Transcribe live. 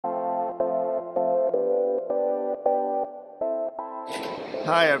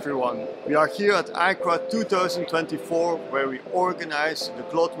Hi everyone, we are here at ICRA 2024 where we organize the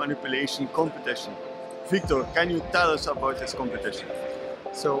cloth manipulation competition. Victor, can you tell us about this competition?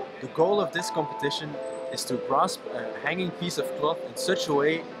 So the goal of this competition is to grasp a hanging piece of cloth in such a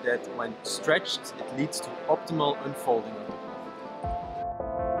way that when stretched it leads to optimal unfolding of the cloth.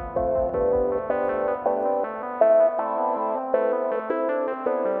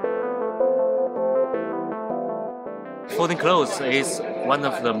 Folding clothes is one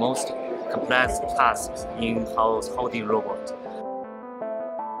of the most complex tasks in holding robot.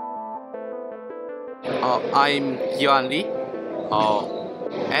 I'm Hyun Lee,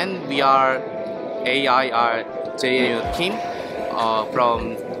 and we are AIR JNU team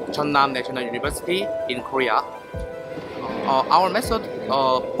from Jeonnam National University in Korea. Our method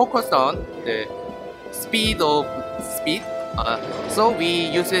focused on the speed, so we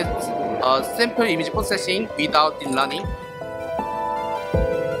use simple image processing without deep learning.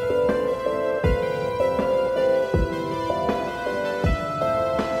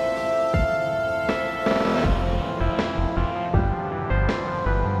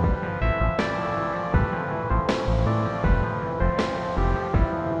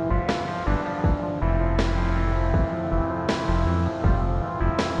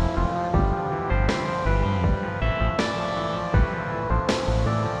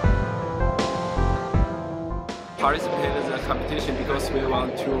 Participate in the competition because we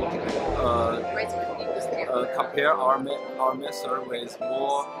want to compare our method with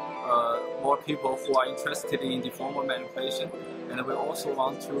more people who are interested in deformer manipulation, and we also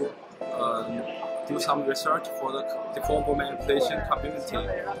want to do some research for the deformer manipulation community.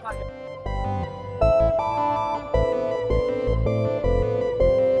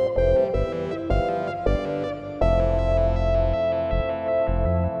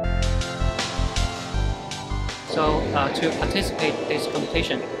 So to participate in this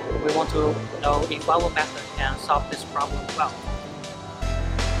competition, we want to know if our method can solve this problem well.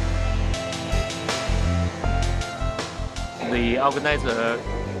 The organizer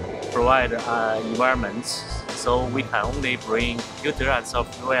provide environments, so we can only bring computer and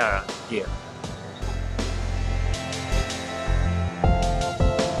software here.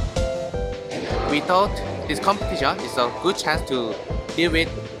 We thought this competition is a good chance to deal with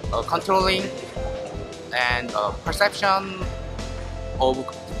controlling and perception of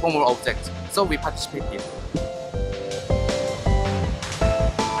deformer objects, so we participated.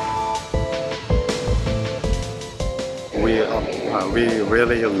 We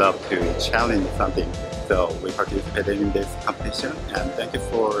really love to challenge something, so we participated in this competition, and thank you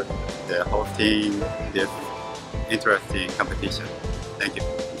for hosting this interesting competition. Thank you.